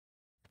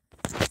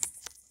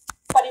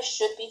everybody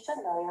should be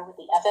familiar with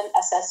the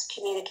FMSS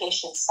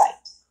communication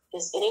site.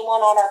 Is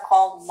anyone on our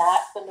call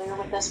not familiar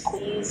with this?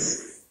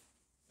 Please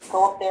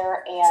go up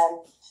there and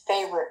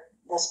favorite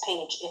this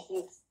page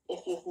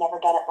if you've never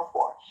done it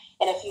before.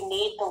 And if you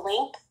need the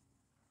link,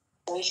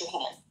 raise your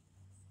hand,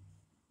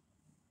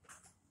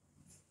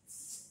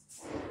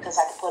 because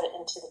I can put it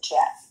into the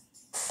chat.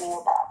 Me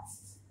or Bob.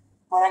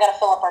 We're not going to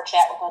fill up our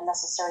chat with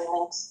unnecessary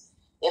links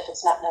if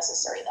it's not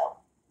necessary, though.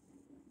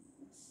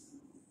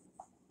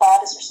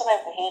 Bob, is there somebody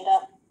with a hand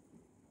up?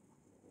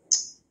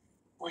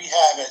 We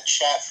have a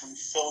chat from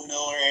Phil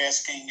Miller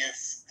asking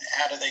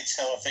how do they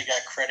tell if they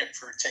got credit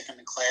for taking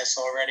the class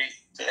already?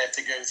 Do they have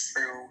to go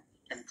through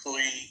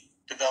employee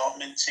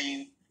development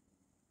team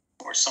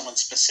or someone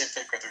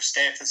specific or their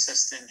staff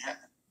assistant?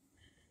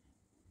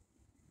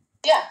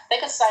 Yeah, they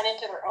could sign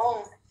into their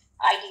own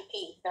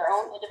IDP, their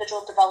own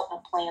individual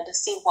development plan to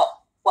see what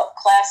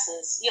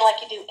classes, like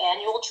you do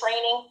annual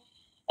training,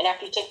 and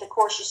after you take the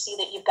course, you see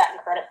that you've gotten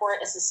credit for it.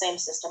 It's the same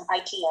system,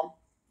 ITM.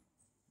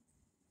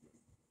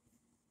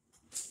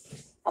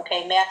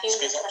 Okay, Matthew,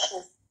 your question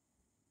is,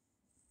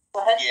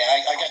 go ahead. Yeah,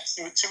 I got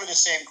two of the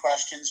same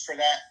questions for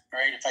that,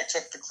 right? If I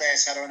took the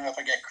class, how do I know if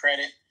I get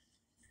credit?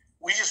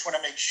 We just want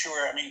to make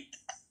sure,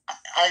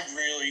 I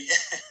really,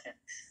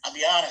 I'll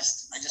be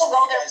honest, I just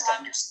want you guys to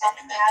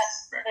understand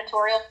that.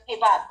 Editorial. Hey,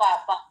 Bob,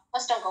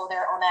 let's don't go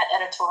there on that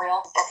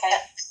editorial, okay?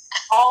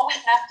 All we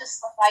have to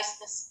suffice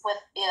this with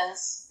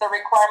is the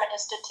requirement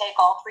is to take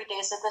all 3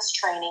 days of this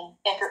training.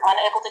 If you're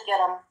unable to get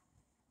them,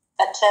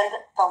 attend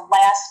the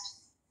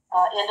last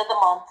end of the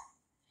month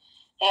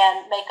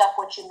and make up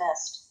what you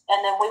missed.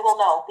 And then we will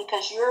know,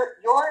 because your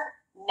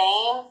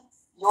name,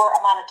 your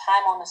amount of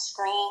time on the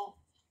screen,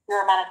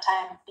 your amount of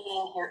time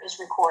being here is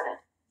recorded.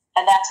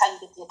 And that's how you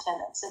get the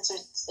attendance.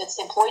 It's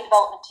employee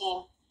development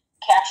team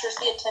captures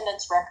the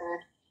attendance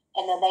record,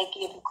 and then they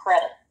give you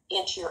credit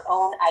into your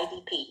own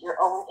IDP, your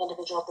own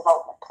individual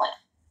development plan.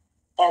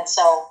 And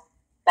so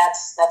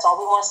that's all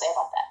we want to say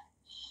about that.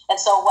 And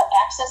so what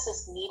access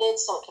is needed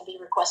so it can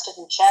be requested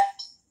and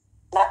checked?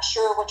 Not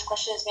sure which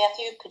question is,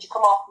 Matthew. Could you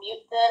come off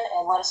mute then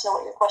and let us know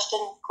what your question,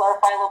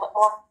 clarify a little bit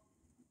more?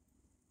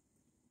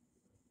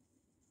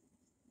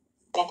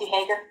 Matthew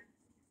Hager?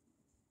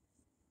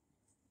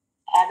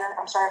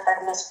 I'm sorry if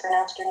I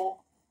mispronounced your name.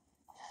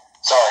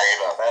 Sorry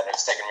about that.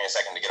 It's taken me a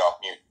second to get off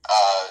mute.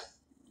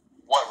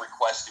 What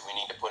requests do we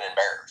need to put in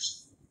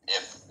Bears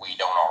if we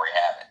don't already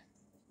have it?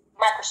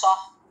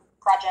 Microsoft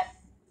project.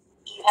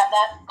 Do you have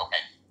that?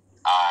 Okay.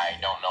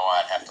 I don't know.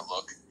 I'd have to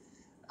look.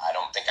 I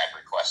don't think I've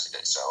requested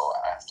it, so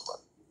I have to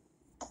look.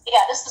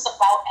 Yeah, this is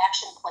about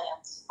action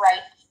plans,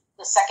 right?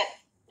 The second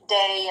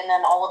day and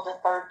then all of the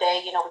third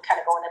day, we kind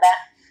of go into that.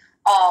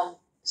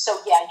 So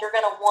yeah, you're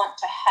going to want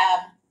to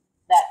have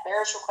that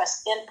Bears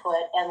request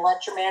input and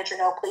let your manager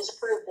know, please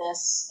approve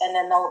this, and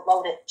then they'll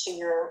load it to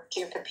your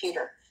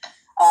computer.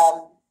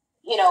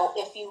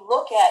 If you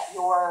look at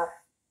your,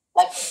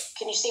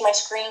 can you see my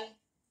screen?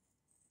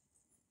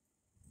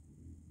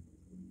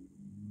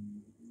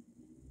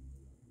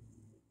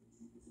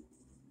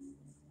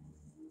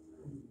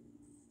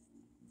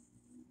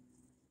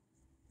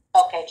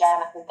 Okay,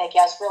 Jonathan, thank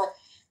you.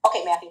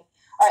 Okay, Matthew.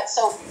 All right,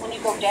 so when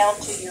you go down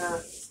to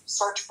your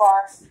search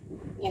bar,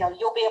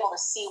 you'll be able to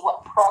see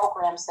what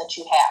programs that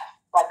you have,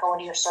 like go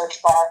into your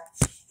search bar.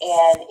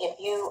 And if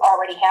you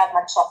already have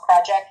Microsoft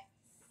Project,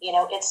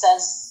 it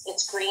says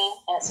it's green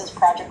and it says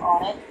project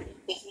on it.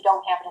 If you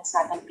don't have it, it's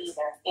not going to be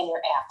there in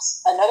your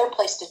apps. Another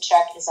place to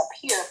check is up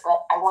here,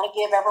 but I want to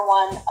give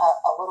everyone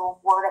a little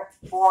word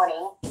of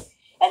warning,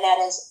 and that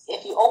is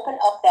if you open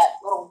up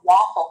that little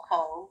waffle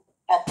cone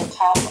at the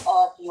top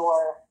of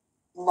your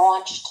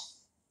launched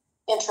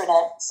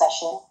intranet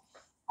session,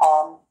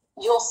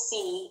 you'll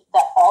see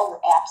that all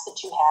your apps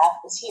that you have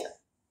is here.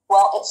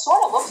 Well, it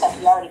sort of looks like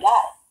you already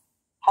got it.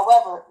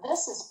 However,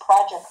 this is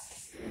Project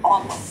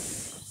Online.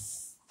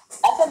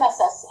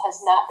 FMSS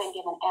has not been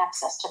given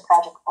access to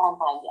Project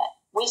Online yet.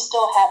 We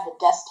still have the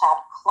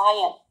desktop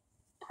client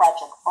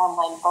Project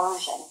Online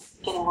version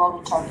getting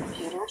loaded to our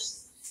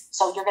computers,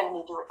 so you're going to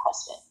need to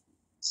request it.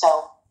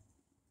 So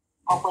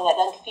hopefully that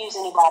doesn't confuse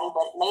anybody,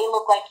 but it may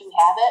look like you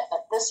have it,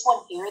 but this one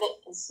here that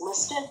is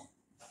listed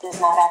is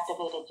not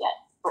activated yet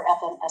for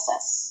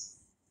FMSS.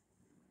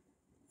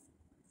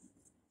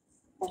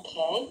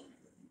 Okay.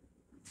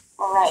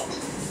 All right.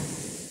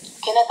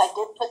 Kenneth, I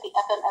did put the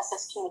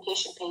FMSS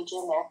communication page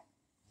in there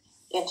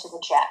into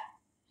the chat.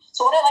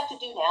 So what I'd like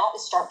to do now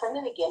is start from the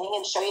beginning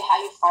and show you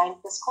how you find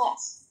this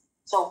class.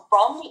 So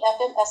from the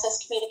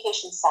FMSS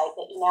communication site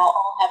that you now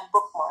all have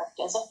bookmarked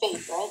as a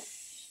favorite,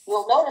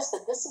 you'll notice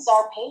that this is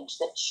our page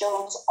that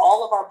shows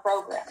all of our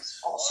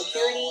programs, all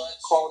security,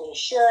 quality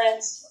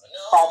assurance,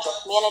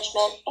 project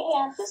management,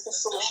 and business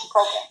solution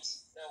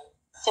programs.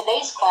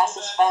 Today's class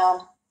is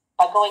found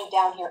by going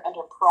down here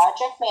under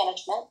project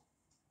management,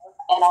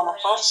 and on the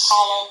first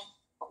column,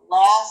 the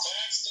last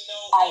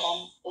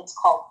item, it's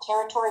called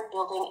territory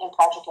building and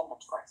project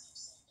inventory.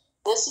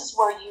 This is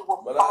where you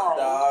will find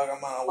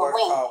the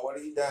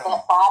link that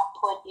Bob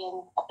put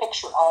in a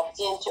picture of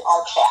into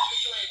our chat.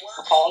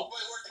 Okay?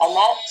 And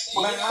that's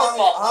when Man, you put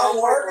that I'm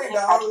during working,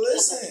 your dog. project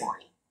Listen.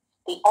 inventory.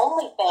 The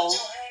only thing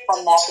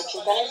from that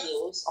you're going to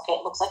use, okay,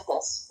 it looks like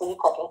this when you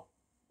click it.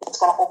 It's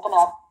going to open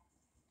up.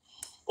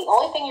 The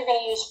only thing you're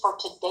going to use for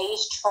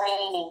today's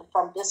training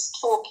from this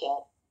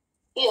toolkit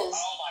is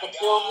the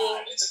building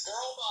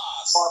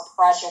or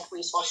project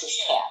resources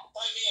tab.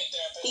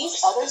 These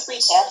other three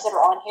tabs that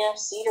are on here,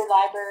 see your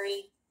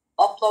library,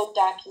 upload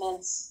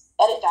documents,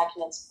 edit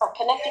documents, are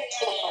connected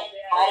to the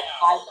live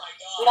library.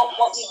 We don't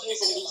want you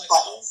using these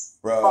buttons.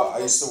 Bro, I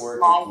used to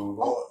work at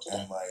Google,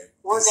 and like,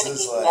 we're going to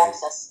give you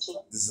access to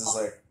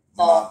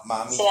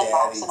mommy,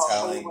 sandbox, daddy and I'll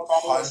show you telling what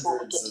that is when we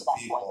hundreds get to of that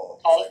people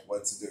point, okay? like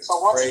what to do. It's So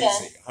once crazy.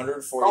 again,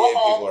 148 go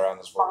ahead, people are on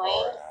this work find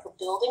right now. the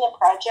building a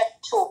project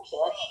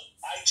toolkit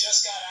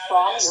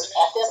from your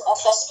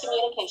FMSS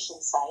communication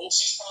site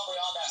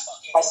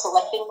by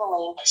selecting the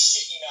link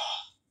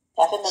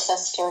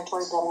FMSS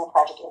Territory Building a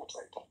Project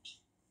Inventory page.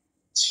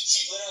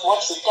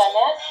 Once you've done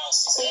that,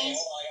 please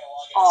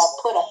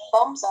put a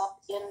thumbs up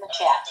in the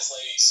chat.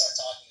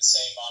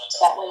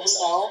 That way we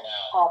know,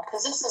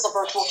 because this is a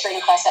virtual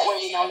training class, that way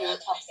we know you're up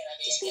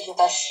to speed with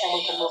us and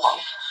we can move on.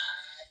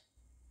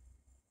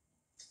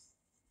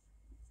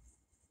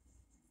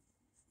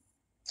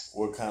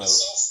 What kind of?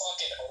 It's so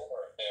fucking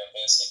over there,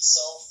 Vince. It's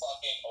so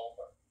fucking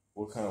over.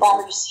 What kind of? Bob,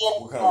 are you seeing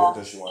What kind of work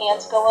does she want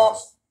hands done in go her up?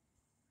 house?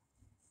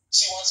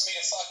 She wants me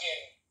to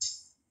fucking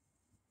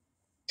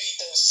beat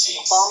those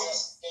cheeks.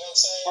 Thumbs. You know what I'm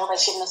saying?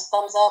 Everybody's giving us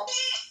thumbs up.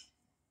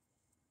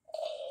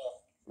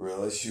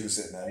 Really? She was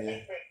sitting on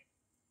you?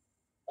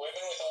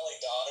 Women with only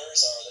daughters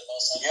are the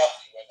most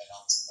unhappy women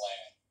on this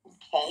planet.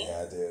 Okay.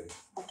 Yeah, dude.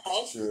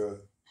 Okay.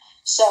 True.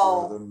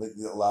 So, A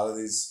lot of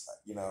these,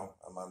 you know,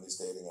 I'm on these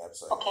dating apps.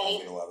 So I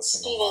get a lot of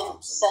single Steven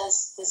moms.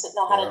 says, doesn't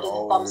know how to They're do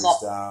the thumbs always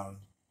up. down.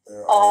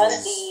 They're On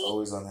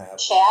always the unhappy.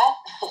 chat,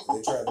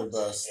 They tried their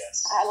best.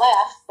 Yes. I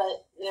laughed,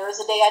 but there was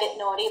a day I didn't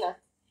know it either.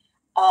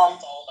 On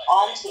the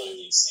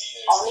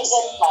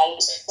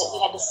invite that you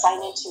had to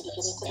sign into to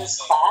get into this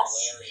class,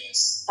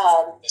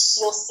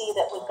 you'll see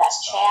that we've got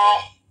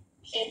chat,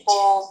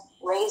 people,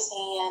 raise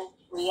hand,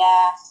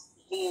 react,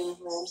 view,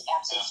 rooms,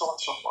 apps, and so on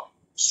and so forth.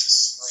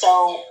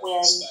 So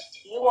when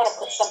you want to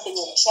put something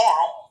in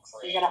chat,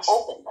 you're going to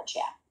open the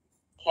chat,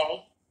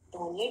 okay?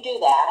 And when you do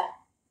that,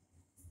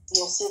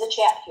 you'll see the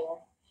chat here,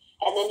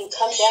 and then you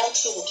come down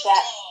to the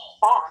chat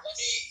box,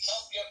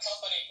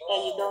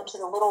 and you go to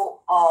the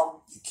little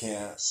You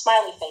can't.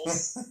 smiley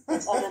face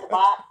that's under the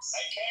box,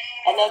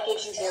 and that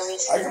gives you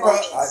various I tell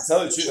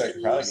you emojis the truth, I that could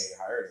you probably use. get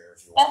hired here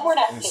if you want. And we're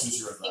not And picky. since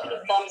You you're could do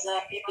a thumbs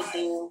up, you could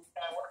do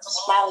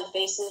smiley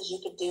faces, you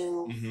could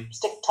do Mhm.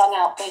 stick tongue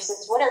out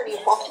faces, whatever you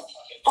want.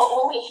 But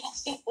when we I'm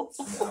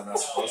not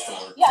supposed to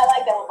work. Yeah, I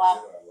like that one, Bob.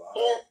 I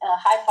lied.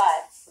 high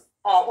five.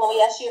 When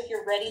we ask you if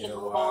you're ready to You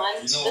know move what? on,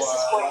 You this know is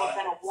what? where we're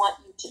going to want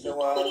you to You be know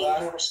what? putting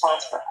your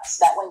response for us.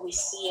 That way we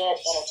see it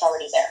and it's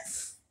already there.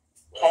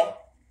 Okay?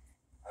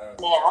 I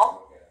don't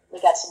Now, we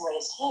got some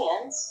raised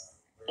hands,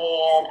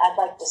 and I'd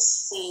like to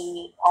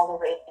see all the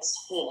raised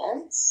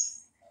hands.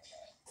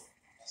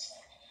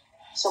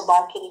 So,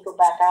 Bob, can you go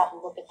back out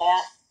and look at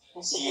that?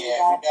 And see what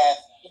Yeah, we got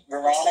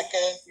Veronica.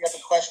 You have a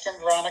question,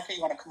 Veronica?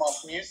 You want to come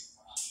off mute?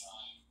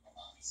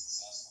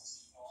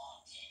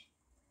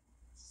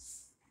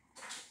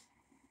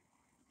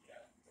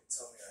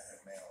 Tell me I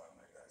have mail on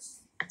my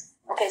desk.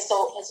 Okay,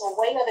 so as a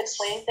way of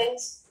explaining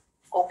things,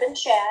 open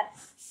chat,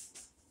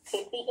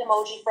 pick the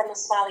emoji from the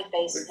smiley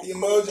face. With and the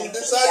put it emoji. into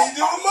This the how chat you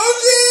do box.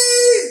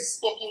 emojis!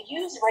 If you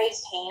use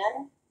raised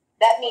hand,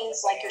 that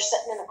means like you're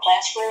sitting in the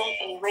classroom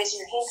and you're raising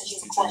your hand because you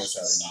have Teaching us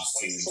how questions.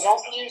 to use So Teams.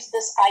 don't use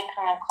this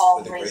icon But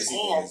called the raised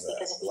crazy thing hand is that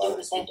because if a you lot do, of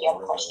we these think people you are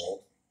have a really question.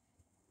 old,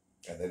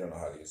 and they don't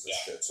know how to use this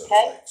shit, so Okay.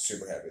 they're like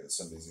super happy that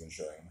somebody's even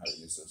showing them how to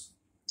use this.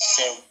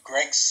 So,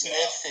 Greg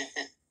Smith,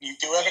 if you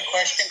do have a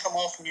question, come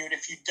off mute.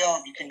 If you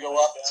don't, you can go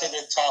up to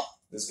the top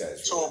This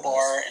guy's really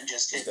toolbar nice. and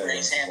just This hit guy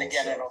raise knows hand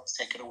again. bullshit. It'll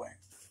take it away.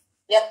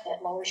 Yep,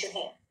 it lowers your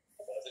hand.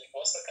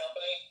 What's the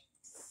company?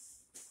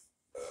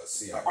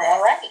 See, All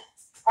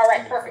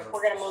right, perfect.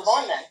 We're going to move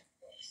on then.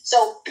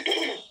 So,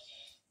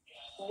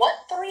 what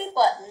 3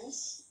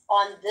 buttons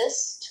on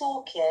this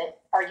toolkit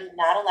are you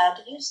not allowed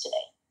to use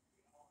today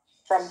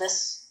from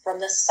this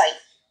site?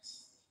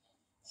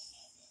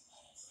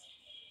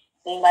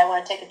 Anybody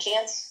want to take a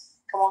chance?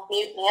 Come off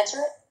mute and answer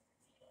it.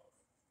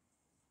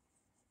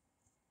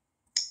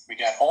 We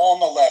got all on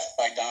the left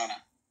by Donna.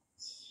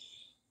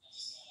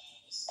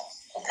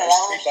 Okay, First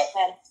I'll 3 let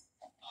buttons.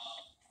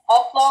 you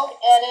upload,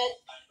 edit,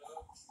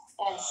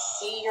 and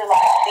see your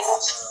live.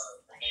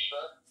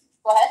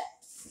 Go ahead.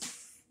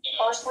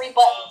 First 3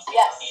 buttons,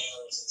 yes.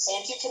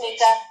 Thank you,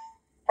 Tanika.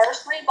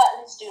 First 3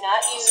 buttons do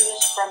not use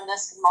from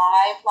this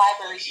live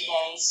library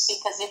today,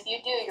 because if you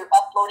do, you're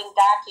uploading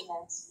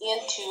documents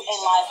into a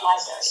live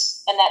library,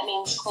 and that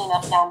means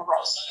cleanup down the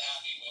road.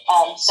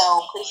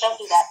 So please don't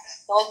do that.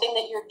 The only thing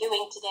that you're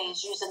doing today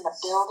is using the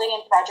building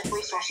and project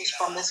resources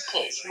from this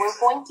page. We're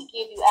going to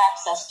give you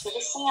access to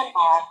the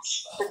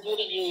sandbox for you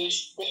to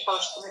use the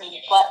first 3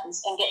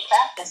 buttons and get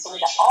practice, and we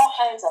got all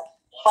kinds of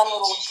fun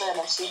little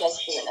experiments for you guys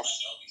doing this.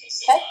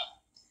 Okay?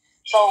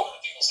 So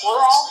we're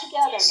all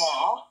together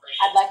now.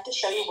 I'd like to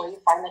show you where you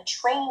find the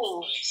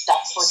training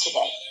stuff for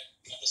today.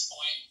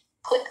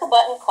 Click the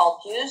button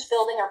called Use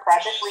Building or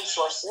Project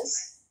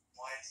Resources.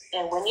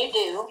 And when you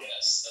do,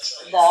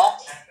 the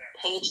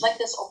page like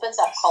this opens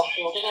up called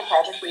Building and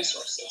Project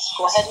Resources.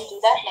 Go ahead and do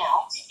that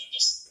now.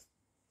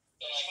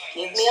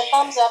 Give me a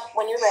thumbs up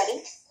when you're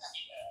ready.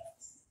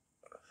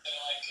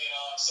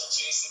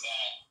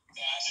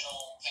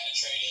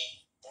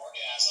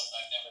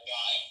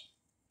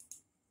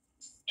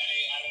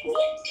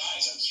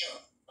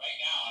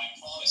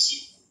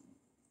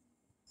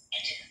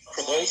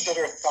 For those that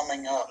are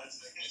thumbing up,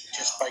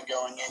 just by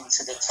going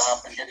into the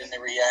top and hitting the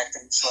react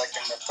and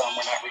selecting the thumb,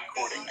 we're not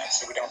recording that,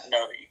 so we don't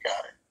know that you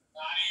got it.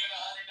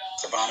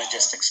 Savannah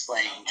just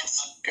explained,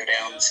 just go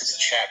down to the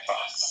chat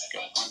box, go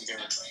under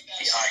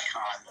the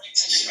icon,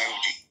 it's an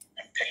emoji,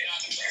 and pick it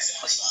from there,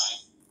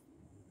 please.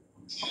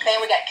 Okay,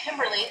 we got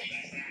Kimberly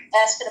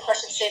asking a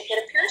question saying,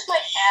 it appears my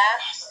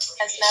app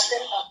has not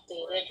been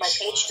updated. My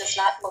page does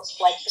not look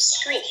like the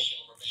screen.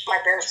 My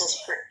bears was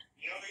approved.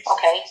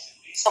 Okay,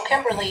 so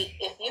Kimberly,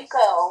 if you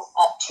go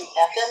up to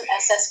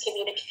FMSS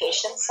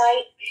Communication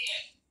site,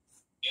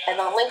 and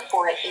the link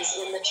for it is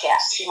in the chat,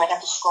 so you might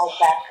have to scroll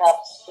back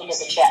up into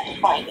the chat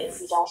to find it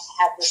if you don't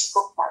have this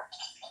bookmarked.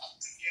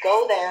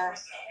 Go there,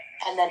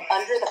 and then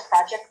under the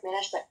Project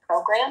Management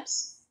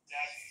Programs,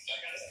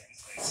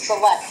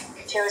 select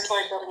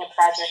Territory Building and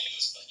Project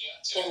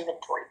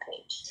Inventory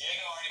page.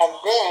 And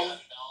then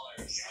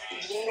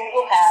you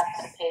will have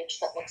a page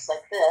that looks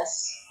like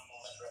this.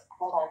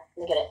 Hold on,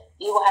 let me get it.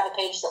 You will have a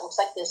page that looks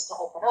like this to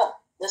open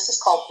up. This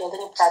is called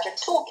Building a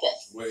Project Toolkit.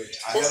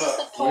 This is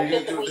the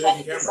toolkit that we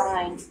had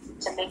designed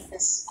to make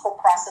this whole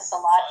process a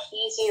lot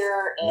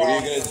easier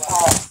and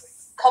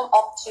come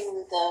up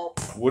to the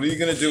What are you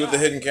going to do with the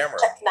hidden camera?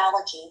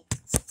 Technology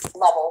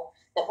level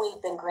that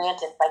we've been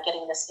granted by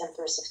getting this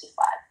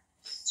M365.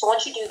 So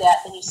once you do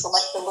that, then you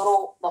select the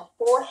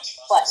fourth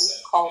button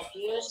called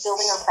Use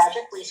Building or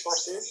Project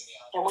Resources.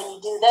 And when you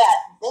do that,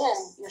 then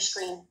your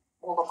screen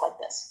will look like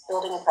this,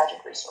 Building and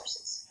Project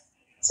Resources.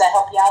 Does that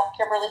help you out,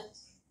 Kimberly?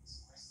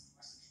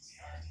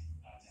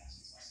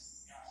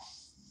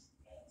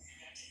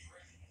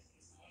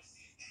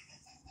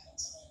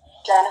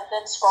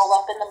 Jonathan, scroll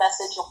up in the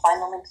message, you'll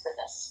find the link for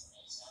this.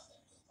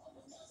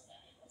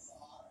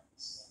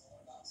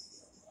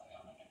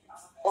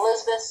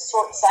 Elizabeth's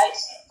source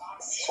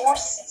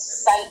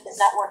site is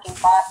not working.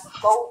 Bob,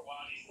 go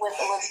with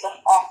Elizabeth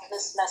off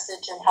this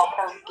message and help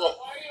her get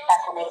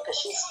acclimated because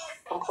she's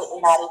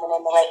completely not even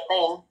in the right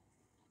thing.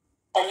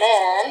 And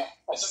then,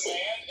 let's see.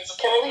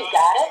 Kimberly, you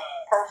got it?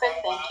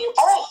 Perfect, thank you.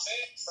 All right,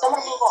 so I'm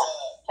going to move on,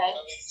 okay?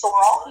 So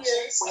we're all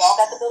here. We all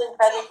got the Building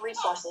Project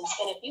Resources.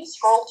 And if you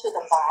scroll to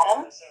the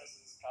bottom,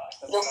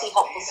 you'll see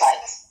Helpful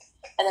Sites.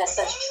 And then it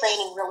says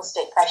Training Real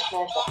Estate Project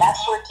Management.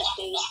 That's where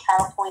today's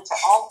PowerPoints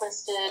are all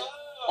listed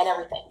and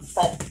everything.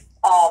 But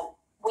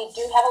we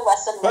do have a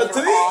lesson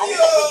later on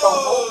that we go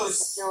over the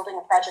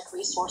Building and Project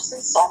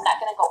Resources. So I'm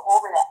not going to go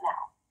over that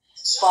now.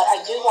 But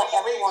I do want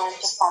everyone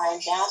to find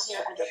down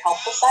here under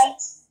Helpful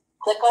Sites,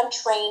 click on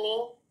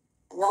Training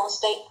Real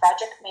Estate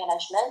Project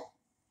Management.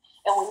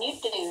 And when you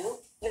do,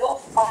 you'll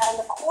find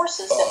the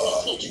courses that we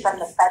teach from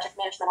the Project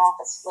Management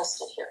Office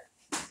listed here.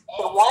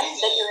 The one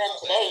that you're in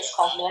today is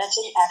called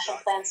Managing Action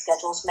Plan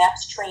Schedules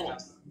Maps Training.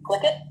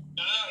 Click it.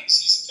 No,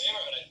 he's a fan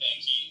of it, I think.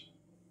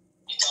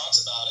 He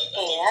talks about it.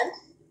 And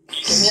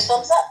give me a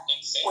thumbs up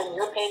when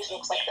your page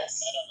looks like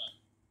this.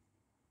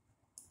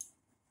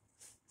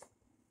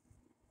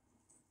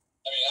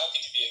 I mean, how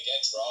could you be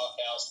against raw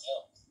cow's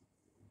milk?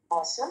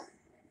 Awesome.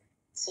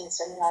 Seen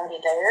similarity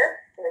there.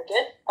 Very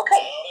good.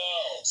 Okay.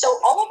 So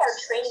all of our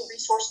training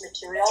resource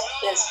material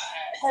is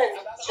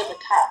pinned to the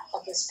top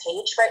of this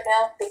page right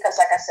now because,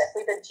 like I said,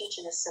 we've been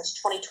teaching this since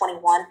 2021.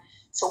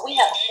 So we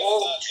have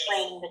old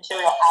training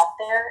material out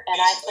there, and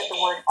I put the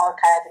word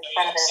archive in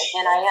front of it,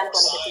 and I am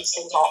going to get these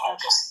things all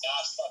archived.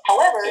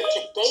 However,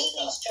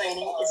 today's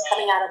training is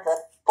coming out of the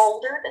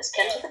folder that's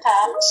pinned to the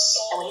top,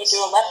 and when you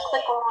do a left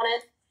click on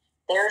it,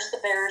 there's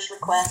the bearer's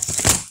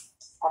request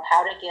on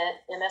how to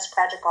get MS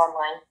Project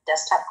Online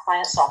desktop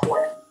client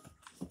software.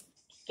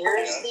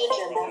 Here's the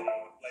agenda,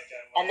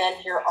 and then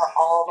here are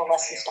all the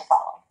lessons to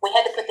follow. We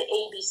had to put the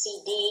A, B,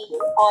 C, D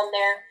on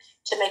there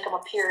to make them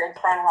appear in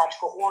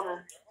chronological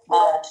order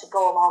to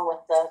go along with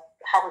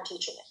how we're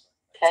teaching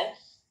it, okay?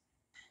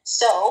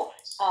 So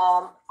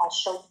I'll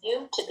show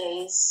you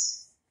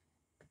today's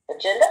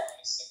agenda.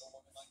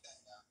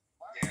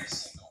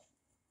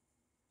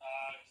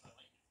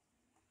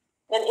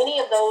 And any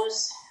of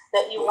those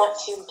that you want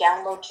to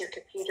download to your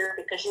computer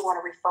because you want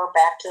to refer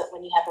back to it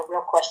when you have a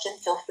real question,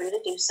 feel free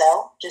to do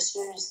so. Just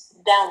use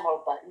the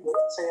download button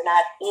so you're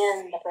not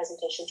in the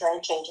presentation trying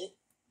to change it.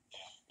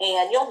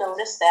 And you'll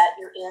notice that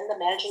you're in the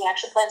Managing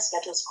Action Plan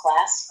Schedules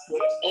class.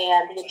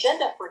 And the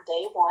agenda for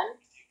day one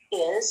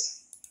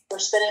is we're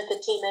spending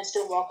 15 minutes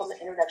doing welcome and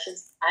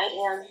introductions. I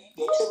am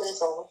 2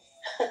 minutes over.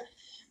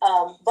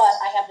 But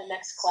I have the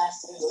next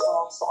class as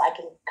well, so I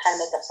can kind of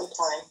make up some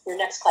time. Your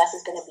next class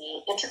is going to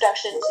be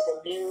Introduction to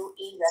the New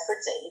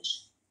E-Records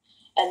Age.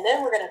 And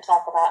then we're going to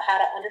talk about how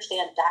to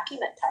understand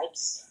document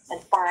types and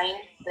find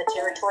the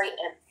territory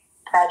and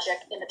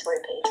project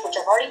inventory page, which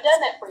I've already done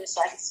that for you,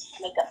 so I can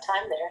make up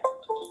time there.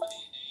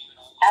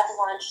 Have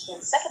lunch. Then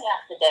the second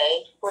half of the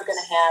day, we're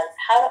going to have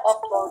how to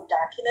upload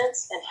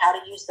documents and how to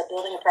use the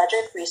building and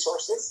project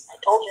resources. I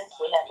told you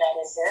we had that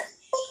in there.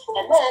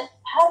 And then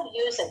how to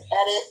use an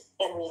edit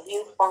and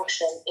review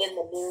function in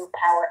the new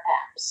Power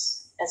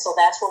Apps. And so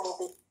that's where we'll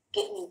be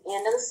getting you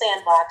into the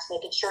sandbox,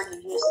 making sure you're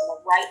using the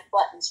right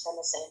buttons from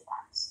the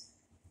sandbox.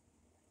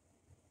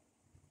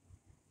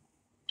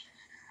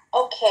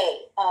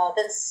 Okay,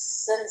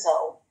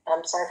 Vincenzo,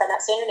 I'm sorry if I'm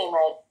not saying your name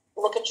right.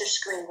 Look at your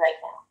screen right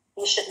now.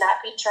 You should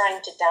not be trying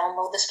to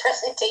download this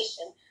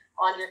presentation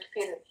on your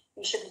computer.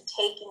 You should be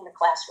taking the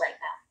class right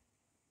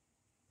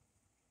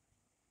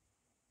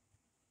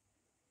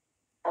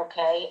now.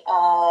 Okay,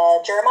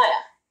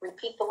 Jeremiah,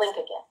 repeat the link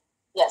again.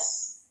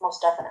 Yes,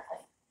 most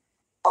definitely.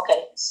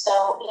 Okay,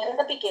 so in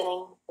the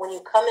beginning, when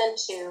you come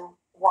into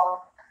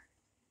work,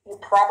 you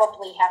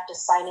probably have to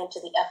sign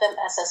into the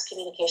FMSS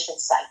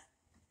communications site.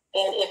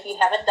 And if you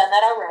haven't done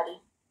that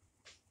already,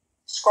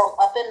 scroll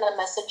up in the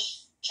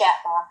message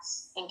chat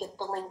box and get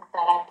the link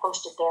that I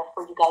posted there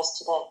for you guys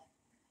today.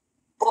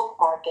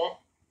 Bookmark it.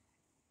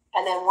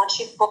 And then once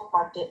you've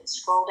bookmarked it,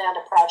 scroll down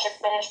to Project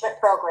Management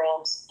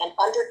Programs, and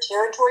under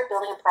Territory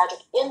Building and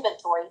Project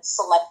Inventory,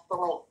 select the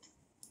link.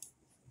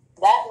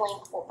 That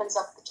link opens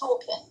up the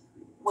toolkit,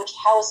 which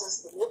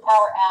houses the new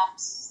Power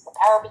Apps, the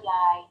Power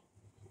BI,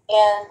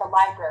 and the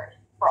library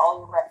for all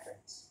your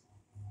records.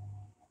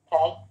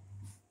 Okay?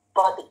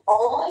 But the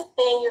only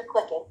thing you're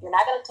clicking, you're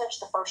not going to touch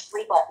the first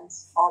 3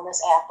 buttons on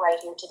this app right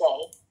here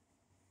today.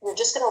 You're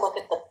just going to look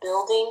at the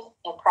Building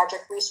and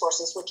Project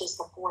Resources, which is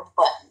the 4th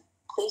button.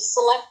 Please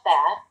select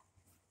that.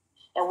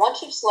 And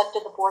once you've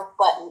selected the 4th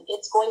button,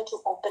 it's going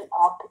to open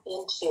up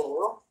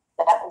into,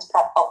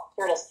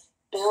 here it is,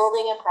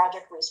 Building and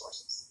Project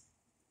Resources.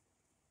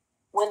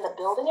 When the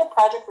Building and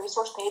Project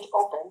Resource page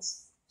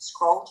opens,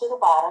 scroll to the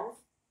bottom,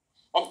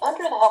 and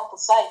under the Helpful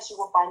Sites, you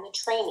will find the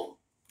Training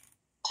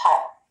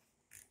tile.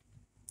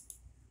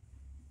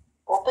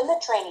 Open the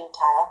Training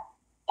tile,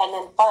 and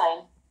then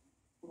find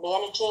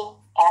Managing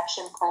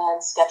Action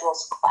Plan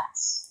Schedules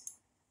class.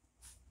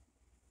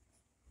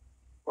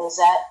 Is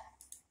that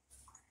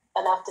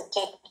enough to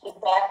take you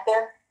back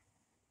there,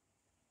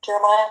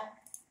 Jeremiah?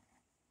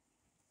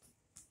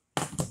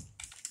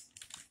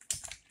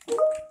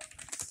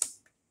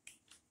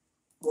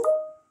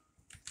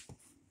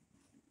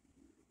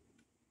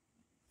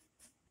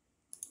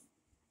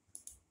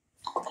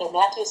 Okay,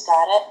 Matthew's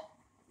got it.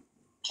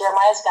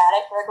 Jeremiah's got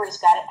it. Gregory's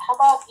got it. How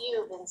about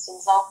you,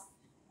 Vincenzo?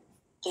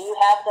 Do you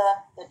have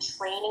the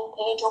training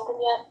page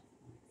open yet?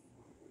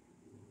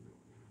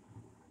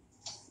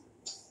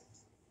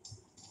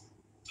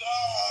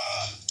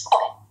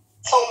 Okay.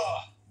 So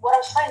what I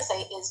was trying to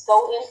say is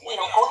go ahead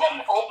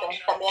and open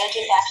the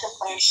Managing Action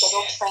Plan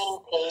Schedule training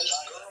page,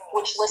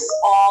 which lists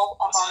all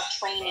of our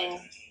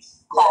training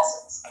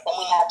classes that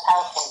we have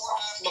PowerPoints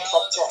on. Looks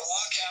like this.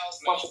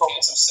 Once you've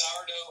opened it.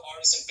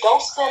 Don't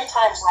spend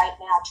time right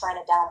now trying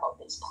to download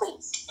these,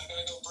 please.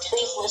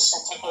 Please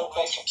listen and pay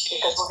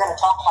attention, because we're going to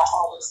talk about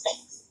all these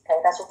things.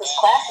 Okay, that's what this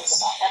class is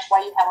about. That's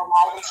why you have a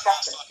live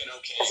instructor.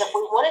 Because if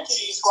we wanted you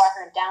to just go out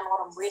here and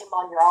download them, read them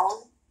on your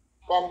own,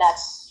 then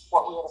that's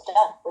what we would have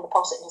done. We would have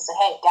posted it and said,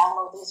 hey,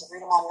 download these and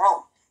read them on your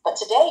own. But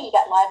today you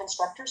got live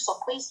instructors, so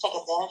please take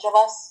advantage of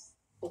us,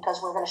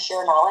 because we're going to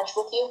share knowledge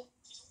with you.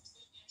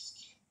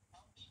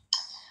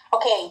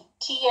 Okay,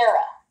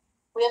 Tiara.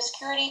 We have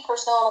security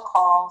personnel on the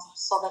call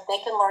so that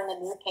they can learn the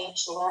new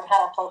page to learn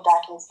how to upload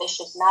documents. They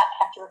should not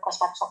have to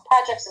request Microsoft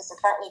projects since they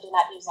currently do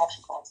not use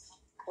action plans.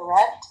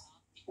 Correct?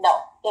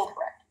 No,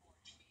 incorrect.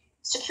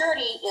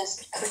 Security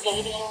is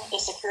creating a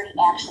security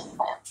action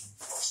plan,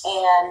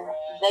 and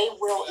they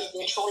will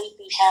eventually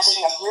be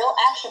having a real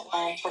action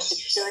plan for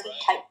security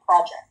type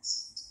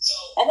projects.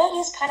 And that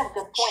is kind of a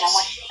good point.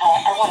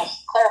 I want to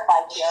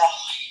clarify, Tiara.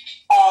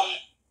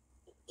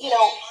 In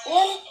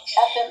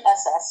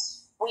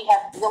FMSS, we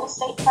have real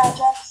estate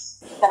projects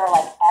that are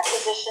like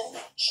acquisition,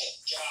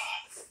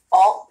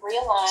 alt,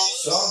 realign,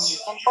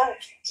 and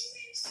furniture.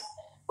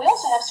 We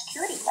also have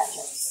security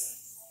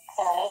projects.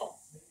 Okay?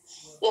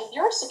 If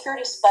you're a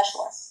security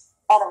specialist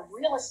on a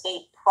real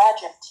estate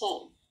project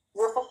team,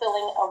 you're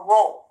fulfilling a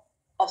role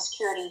of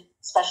security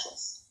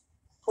specialist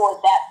for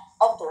that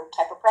other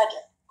type of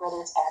project, whether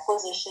it's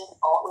acquisition,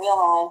 alt,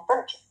 realign,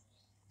 furniture.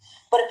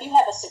 But if you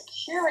have a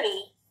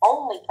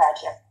security-only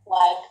project,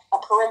 like a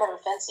perimeter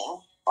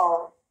fencing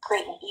or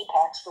creating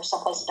EPACs for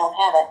some places that don't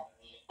have it,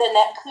 then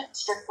that could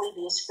strictly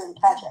be a security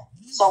project.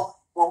 So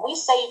when we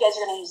say you guys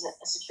are going to use a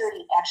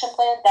security action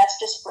plan,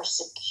 that's just for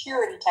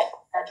security type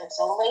of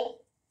projects only.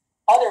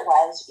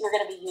 Otherwise, you're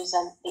going to be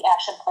using the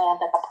action plan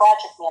that the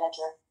project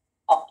manager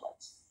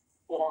uploads.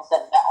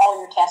 That all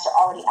your tasks are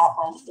already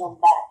outlined in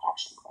that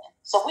action plan.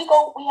 So we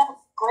have a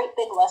great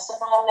big lesson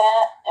on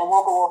that, and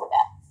we'll go over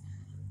that.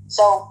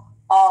 So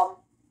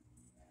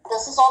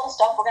this is all the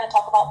stuff we're going to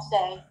talk about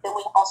today. Then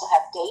we also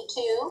have day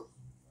 2,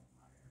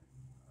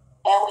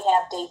 and we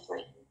have day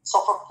 3.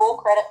 So for full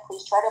credit,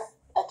 please try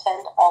to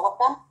attend all of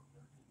them.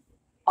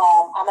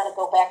 I'm going to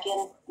go back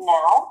in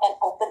now and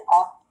open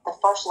up the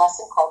first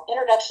lesson called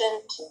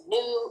Introduction to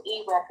New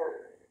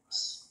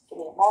E-Records. Give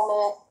me a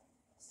moment.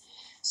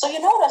 So you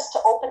notice to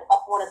open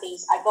up one of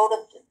these, I go to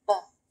the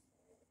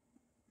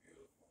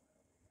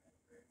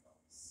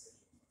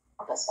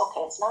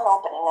okay, it's not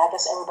opening. I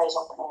guess everybody's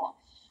opening it.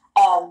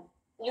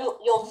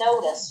 You'll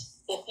notice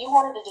if you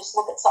wanted to just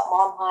look at something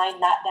online,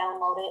 not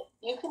download it,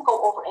 you can go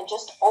over and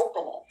just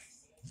open it.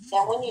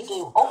 And when you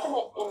do, open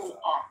it in the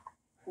app,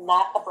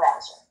 not the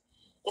browser.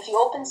 If you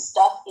open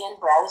stuff in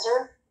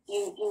browser,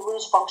 you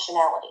lose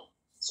functionality.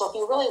 So if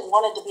you really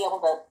wanted to be able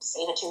to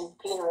save it to your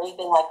computer or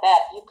anything like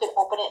that, you could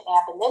open it in an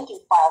app and then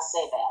do file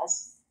save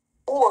as,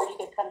 or you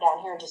could come down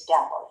here and just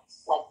download it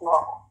like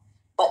normal.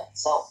 But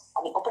so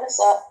let me open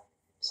this up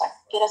so I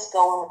can get us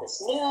going with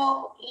this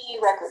new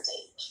e-records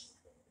age.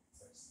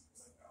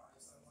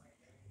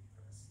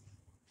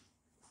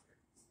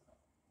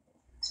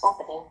 It's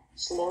opening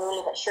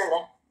slowly but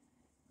surely.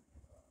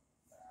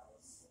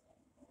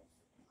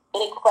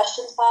 Any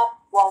questions, Bob,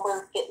 while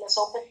we're getting this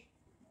open?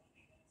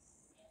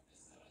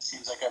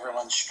 Seems like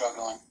everyone's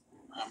struggling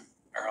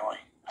early.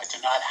 I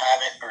do not have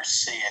it or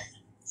see it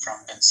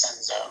from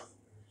Vincenzo.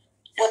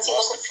 What's he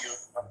lost looking a few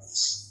of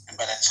those, and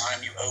by the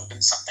time you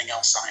open something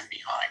else, I'm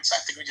behind. So I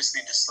think we just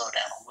need to slow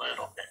down a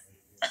little bit.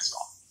 That's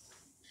all.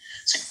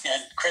 So,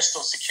 and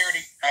Crystal,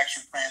 security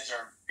action plans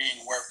are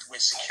being worked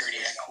with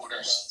security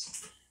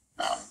headquarters.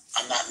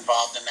 I'm not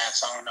involved in that,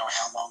 so I don't know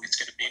how long it's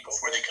going to be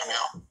before they come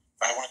out.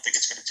 But I wouldn't think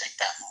it's going to take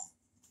that long.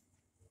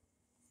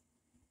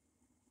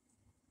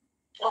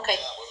 Okay,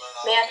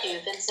 Matthew,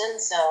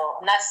 Vincenzo,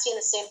 I'm not seeing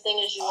the same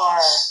thing as you are.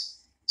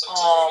 So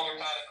you're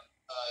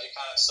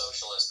kind of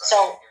socialist, right?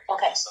 So, you're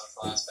okay.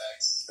 Social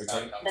aspects.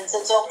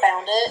 Vincenzo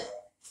found it.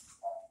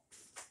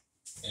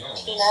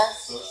 Tina,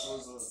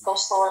 go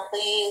slower,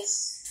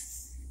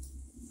 please.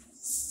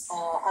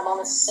 I'm on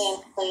the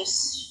same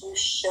place you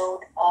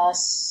showed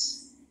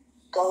us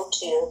go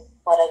to,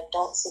 but I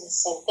don't see the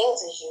same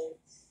things as you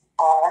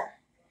are.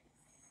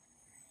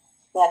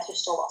 Matthew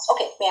still lost.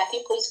 Okay, Matthew,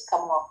 please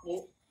come off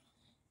mute.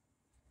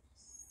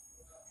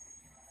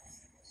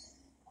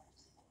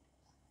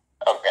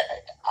 Okay,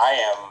 I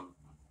am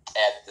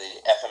at the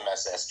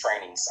FMSS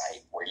training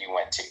site where you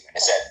went to, and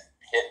it said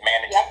hit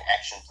managing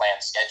action plan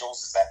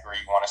schedules. Is that where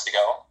you want us to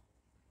go?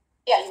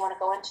 Yeah, you want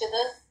to go into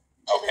the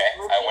okay,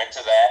 I went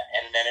to that,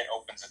 and then it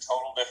opens a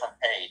total different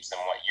page than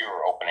what you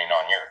were opening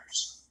on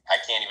yours. I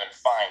can't even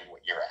find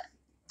what you're at.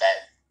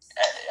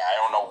 I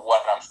don't know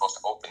what I'm supposed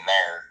to open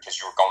there because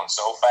you were going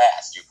so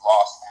fast. You've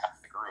lost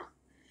half the group,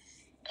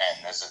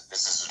 and this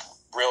is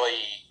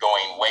really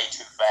going way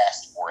too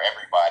fast for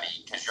everybody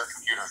because your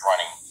computer's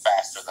running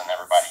faster than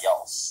everybody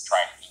else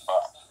trying to keep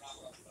up.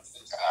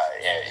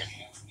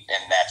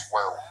 And that's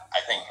where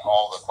I think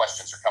all the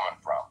questions are coming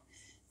from.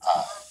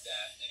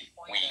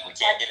 We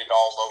can't get it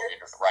all loaded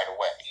right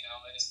away.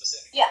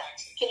 Yeah.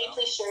 Can you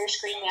please share your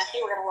screen,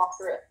 Matthew? We're going to walk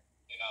through it.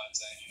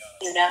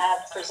 You now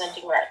have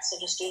presenting rights, so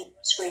just do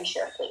screen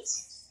share,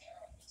 please.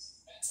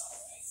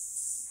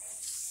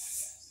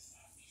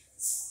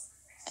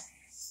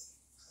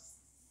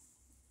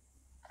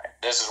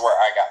 This is where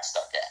I got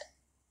stuck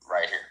at,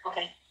 right here.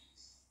 Okay.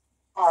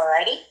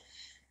 Alrighty.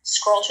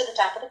 Scroll to the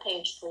top of the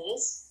page,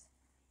 please.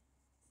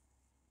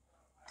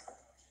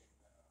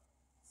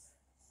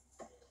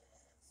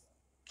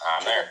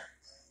 I'm there.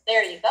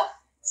 There you go.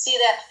 See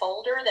that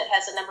folder that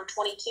has a number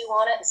 22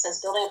 on it? It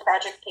says Building a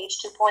Project Page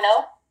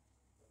 2.0.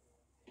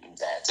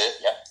 That's it,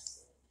 yep.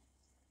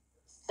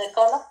 Click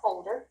on the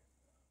folder.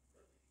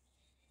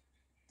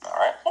 All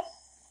right. Okay.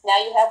 Now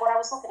you have what I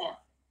was looking at.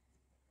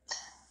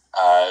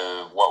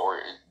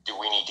 Do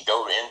we need to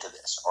go into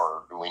this,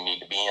 or do we need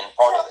to be in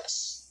part of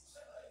this?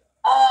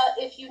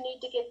 If you need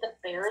to get the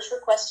bearers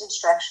request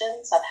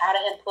instructions of how to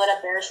input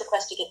a bearers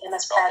request to get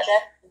MS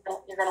Project,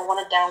 you're going to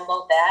want to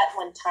download that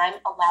when time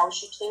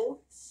allows you to.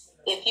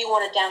 If you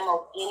want to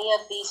download any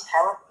of these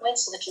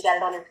PowerPoints so that you got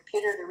it on your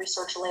computer to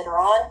research later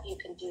on, you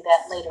can do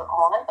that later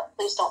on, but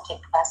please don't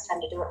take class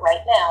time to do it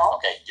right now.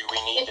 Okay, do we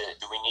need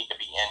to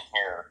be in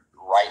here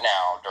right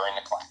now during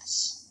the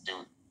class?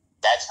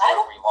 That's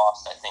where we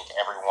lost, I think,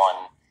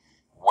 everyone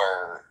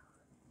where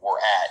we're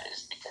at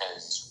is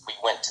because we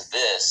went to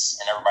this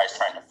and everybody's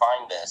trying to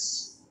find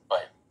this,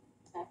 but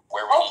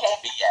where we need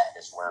to be at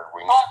is where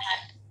we need to be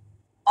at.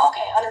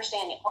 Okay,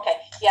 understanding. Okay,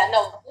 yeah,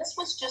 no, this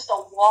was just a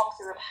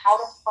walkthrough of how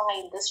to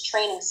find this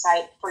training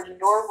site for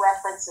your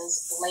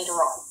references later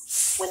on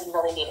when you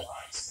really need it.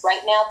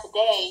 Right now,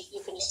 today,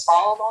 you can just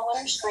follow along on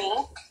your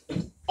screen,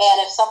 and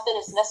if something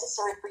is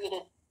necessary for you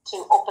to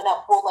open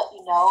up, we'll let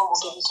you know, and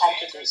we'll give you time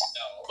to do that.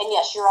 And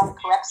yes, you're on the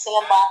correct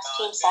Sandbox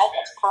team site.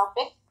 That's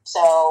perfect.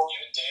 So,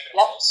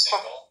 yep,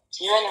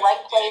 perfect. You're in the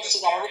right place.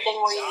 You got everything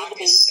where you need to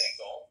be.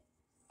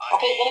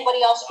 Okay,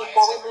 anybody else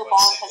before we move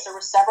on? Because there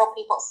were several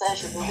people that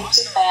says you're moving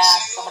too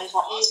fast. Somebody's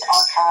wanting to use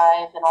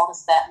archive and all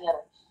this, that, and the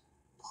other.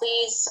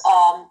 Please,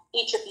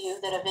 each of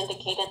you that have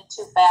indicated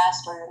too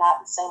fast or you're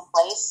not in the same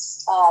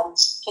place,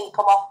 can you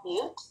come off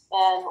mute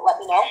and let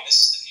me know?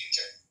 This is the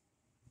future.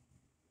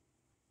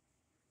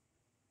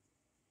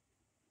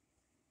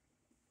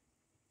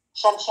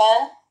 Sean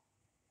Chen,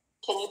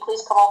 can you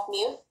please come off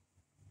mute?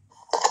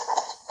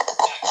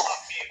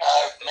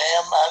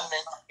 Ma'am,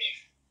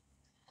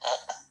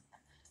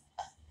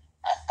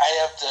 I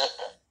have the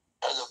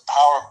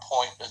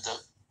PowerPoint of the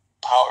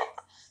Power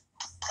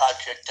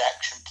Project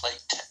Action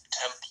Plate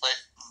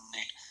template.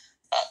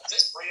 And is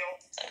this real?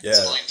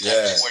 Yeah.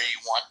 Where you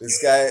want This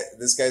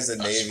guy's a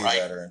Navy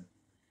veteran.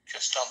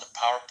 Just on the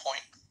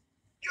PowerPoint.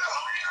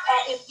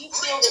 If you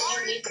feel that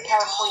you need the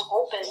PowerPoint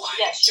open,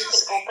 yes, you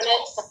can open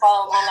it to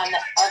follow along on the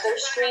other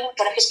screen.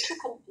 But if it's too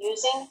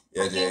confusing,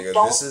 Yeah,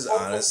 Diego, this is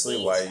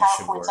honestly why you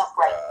should work.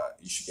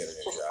 You should get a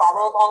new just job.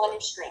 follow along on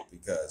your screen.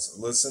 Because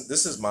listen,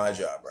 this is my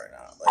job right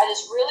now. I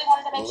just really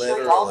wanted to make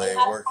sure y'all knew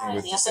how to find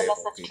with the disabled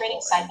FMS people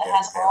training and site that getting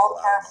has paid all a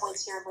the lot of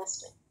PowerPoints here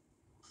listed.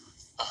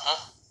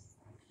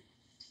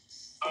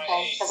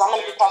 Okay, because I'm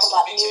going to be talking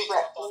about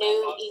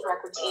new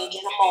e-records age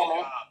in a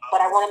moment,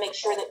 but I want to make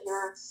sure that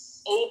you're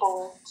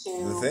able to.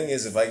 The thing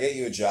is, if I get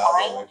you a job,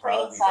 that would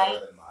probably be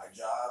better than my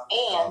job.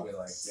 And I'll be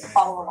like, damn,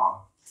 follow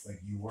along.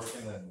 Like you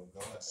working and we're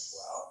going as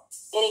well.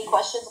 Any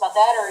questions about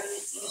that, or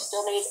you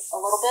still need a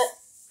little bit,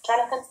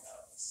 Jonathan?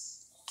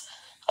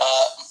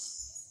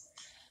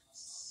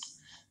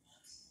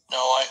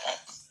 No, I'm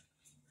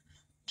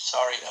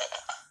sorry.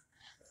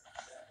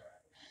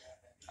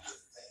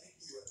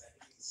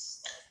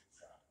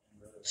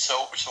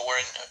 So we're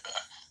in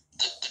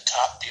the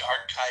top, the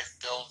archive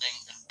building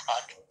and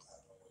project.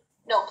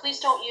 No, please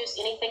don't use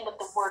anything with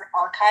the word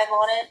archive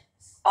on it.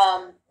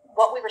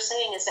 What we were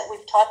saying is that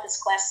we've taught this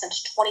class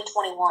since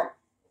 2021.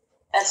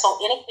 And so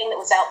anything that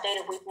was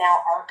outdated, we've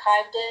now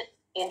archived it.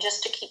 And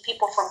just to keep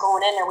people from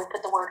going in there, we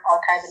put the word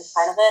archive in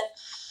front of it.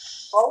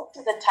 Go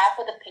to the top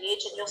of the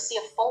page and you'll see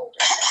a folder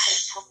that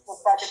says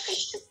Project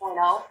Page 2.0.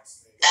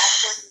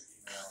 That's where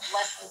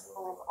lessons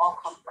will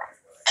all come from.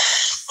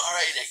 All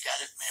right, I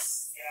got it, ma'am.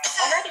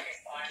 Alrighty,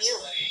 thank you.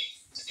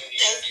 To do the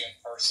interview in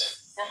person.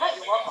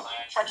 You're welcome.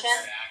 Sean Chen,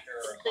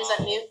 please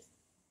unmute.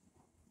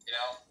 You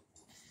know,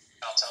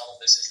 I'll tell them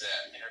this is the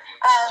interview.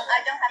 I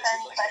don't have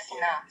any question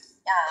now.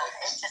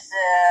 It's just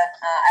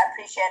I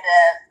appreciate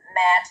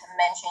Matt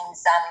mentioned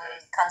some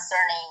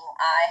concerning.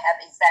 I have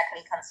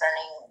exactly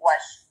concerning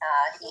what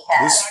he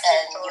has,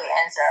 and you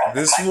answer.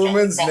 This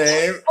woman's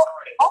name.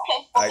 Okay.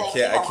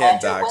 I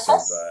can't dox her,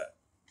 but.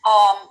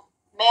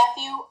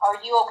 Matthew,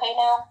 are you okay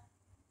now?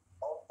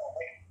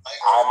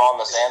 I'm on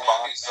the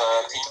Sandbox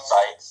team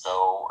site,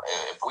 so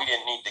if we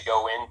didn't need to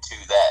go into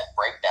that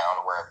breakdown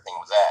of where everything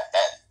was at,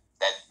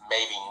 that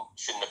maybe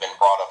shouldn't have been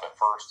brought up at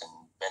first and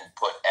been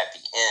put at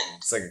the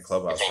end. It's like a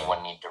clubhouse. If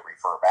anyone need to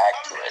refer back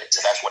to it, so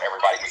that's what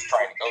everybody was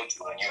trying to go to,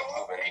 and you're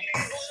moving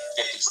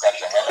 50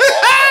 steps ahead of all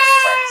of us,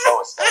 trying to show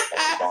us stuff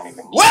that we don't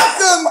even need.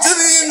 Welcome to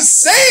the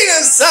insane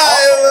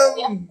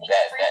asylum.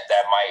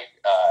 That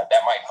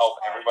might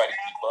help everybody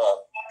keep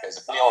up,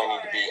 because if we only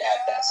need to be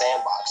at that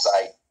Sandbox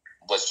site,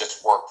 let's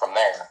just work from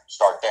there,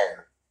 start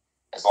there,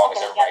 as long as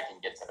everybody can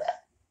get to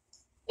that.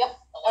 Yep.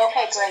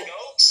 Okay, great.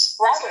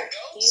 Robert,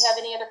 do you have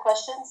any other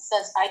questions?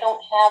 Says I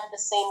don't have the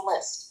same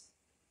list.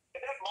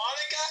 Is that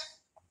Monica?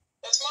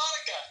 That's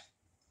Monica.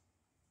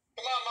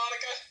 Come on,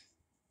 Monica.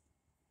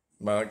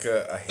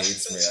 Monica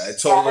hates me.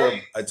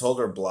 I told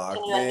her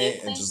block me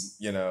and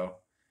just,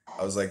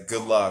 I was like,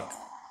 good luck.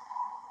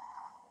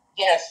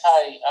 Yes,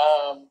 hi.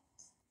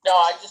 No,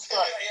 I just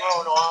got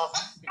thrown off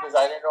because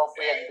I didn't know if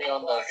we had to be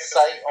on the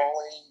site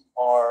only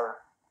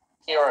or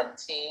here on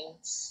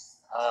Teams.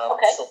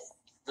 Okay. So to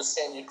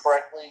understand you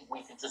correctly,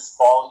 we could just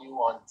follow you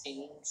on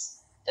Teams?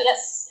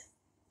 Yes.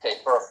 Okay,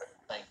 perfect.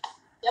 Thank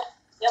you.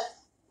 Yep.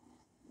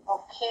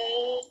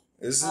 Okay.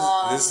 This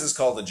is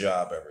called a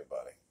job,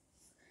 everybody.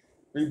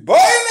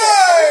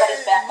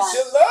 Everybody's back on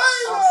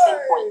same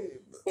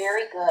point.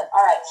 Very good.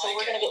 All right, so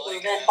we're going to get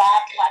moving.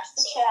 Bob, watch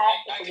the chat.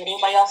 If we get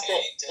anybody else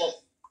that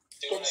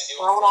gets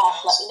thrown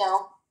off, let me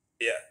know.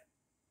 Yeah.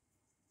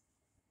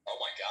 Oh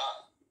my God.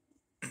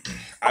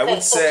 I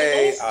would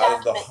say out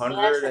of the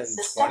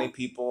 120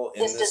 people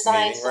in this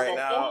meeting right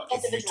now,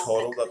 if you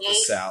totaled up the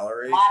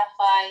salary,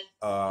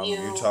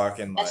 you're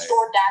talking like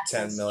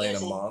 $10 million a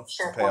month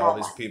to pay all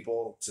these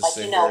people to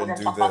sit here and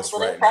do this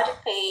right now.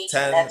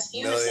 $10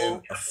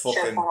 million a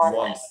fucking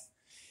month.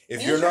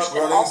 If you're not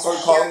running for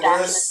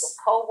Congress,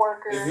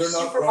 coworkers,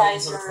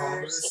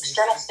 supervisors,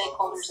 external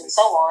stakeholders, and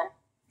so on,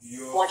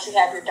 once you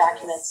have your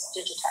documents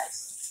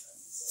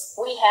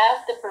digitized. We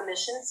have the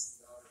permissions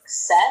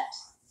set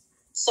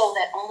so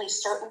that only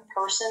certain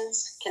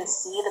persons can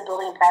see the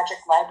building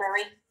project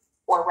library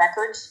or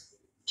records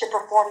to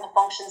perform the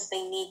functions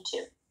they need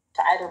to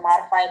either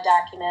modify a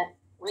document,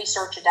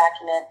 research a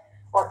document,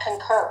 or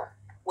concur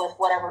with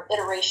whatever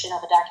iteration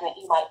of a document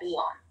you might be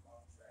on.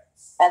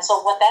 And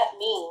so what that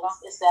means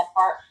is that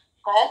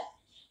go ahead.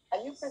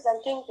 Are you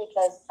presenting?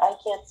 Because I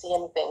can't see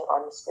anything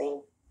on the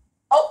screen.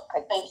 Oh,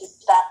 thank you for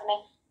stopping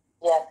me.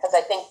 Yeah, because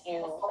I think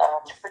you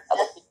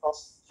other people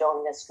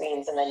showing their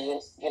screens, and then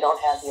you don't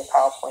have your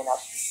PowerPoint up.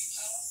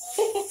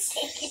 Thank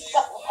you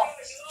so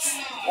much.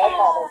 No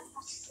problem.